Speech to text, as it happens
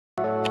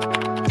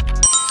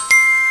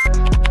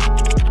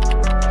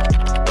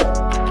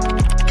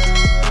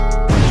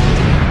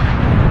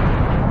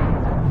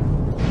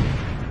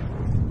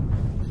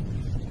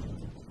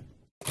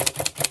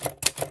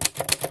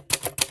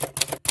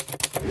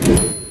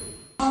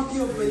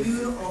your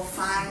balloon or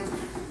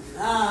 5?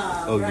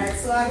 Right,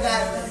 so I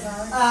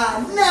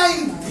got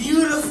 9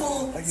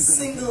 beautiful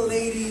single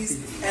ladies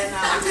and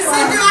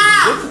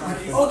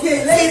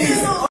okay,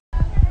 ladies.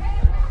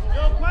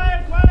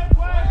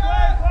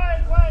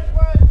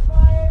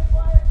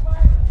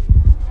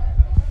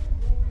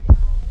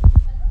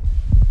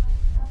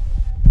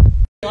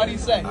 What do you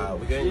say?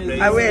 We're getting crazy.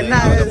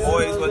 The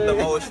boys with the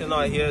motion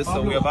are here,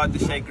 so we're about to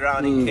shake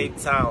ground in Cape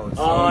Town.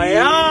 So. Oh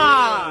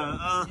yeah!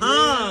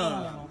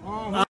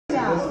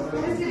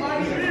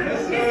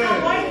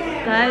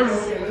 Guys,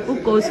 who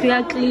goes to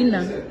your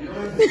cleaner?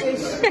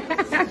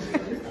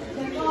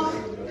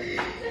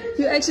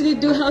 You actually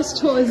do house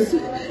chores.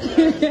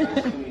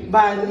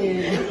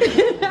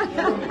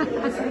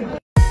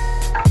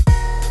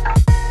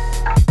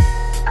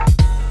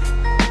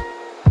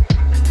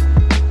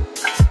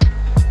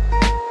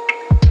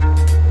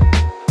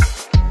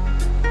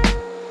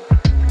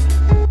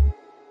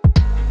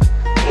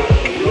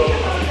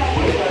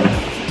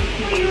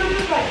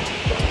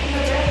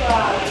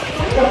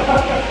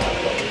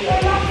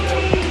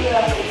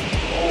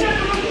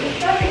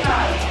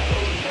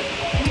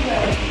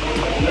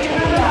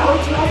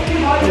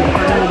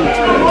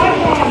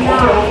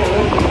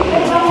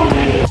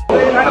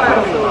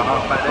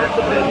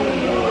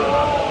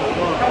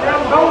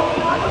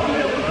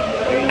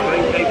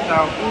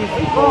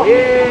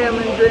 Yeah, I'm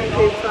enjoying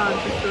Cape Town.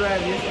 Just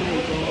arrived yesterday.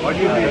 What do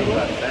you mean?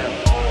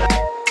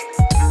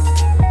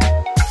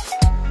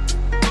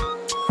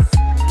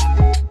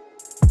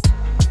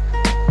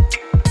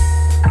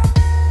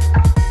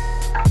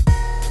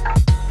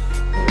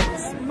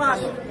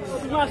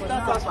 Smash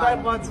that subscribe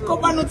button.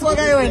 Kopano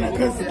twaga yona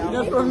cause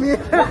you're from me.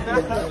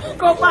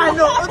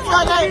 Kopano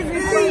twaga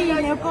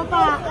yona.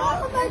 Kopa.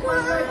 Oh my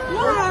god.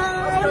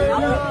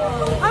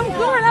 I'm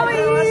good. How are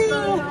you?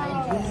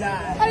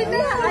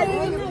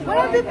 What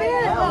have you been?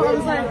 Oh, I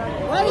was like,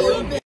 what have you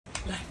been?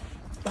 Like,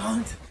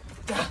 bound,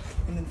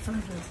 and then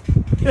front flip.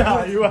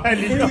 Yeah, you are.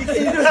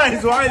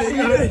 He's whining. You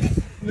can do it.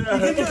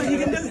 You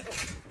can do it.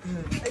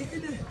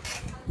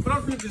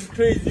 Front flip is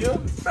crazy, yo.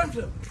 Front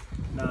flip.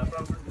 Nah,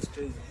 front flip is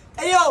crazy.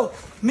 Hey, yo,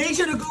 make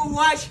sure to go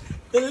watch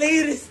the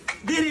latest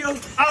video.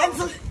 Out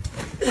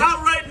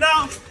right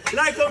now.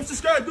 Like, comment,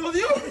 subscribe, do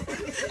you?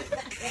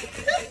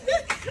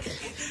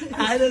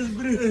 That's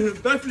brutal.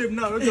 Backflip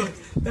now, let's go.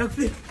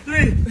 Backflip.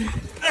 3.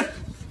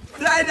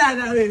 Try that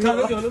now. Let's go.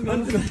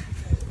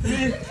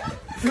 3,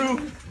 2,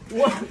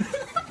 1.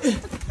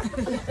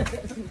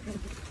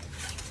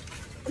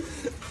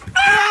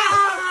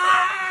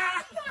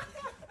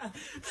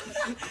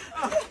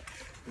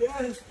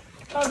 Yes.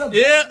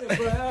 Yeah.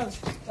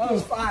 That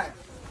was fire.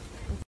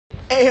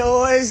 Hey,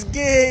 what's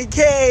good,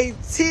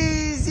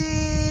 KTZ?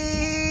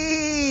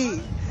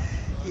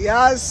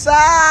 Your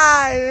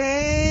side,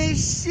 ain't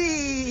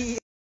she?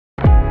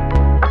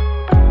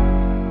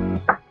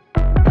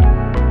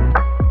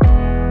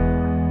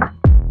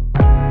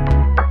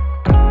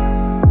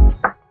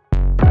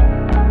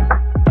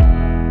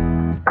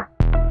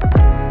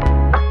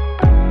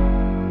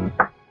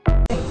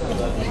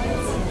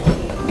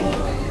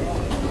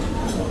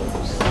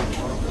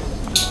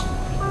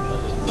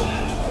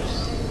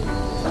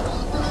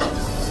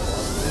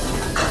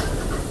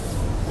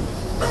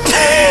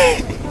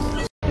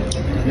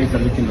 Are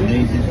looking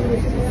amazing.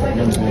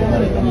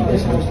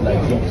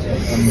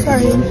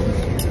 Sorry.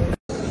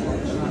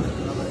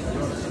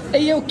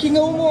 Hey, yo, King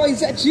Oumar, is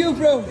that you,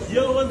 bro?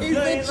 Yo, what's Is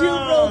going that you, bro?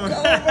 on?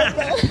 Come over,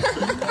 bro.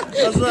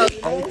 What's up?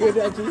 Are you good,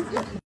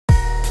 actually?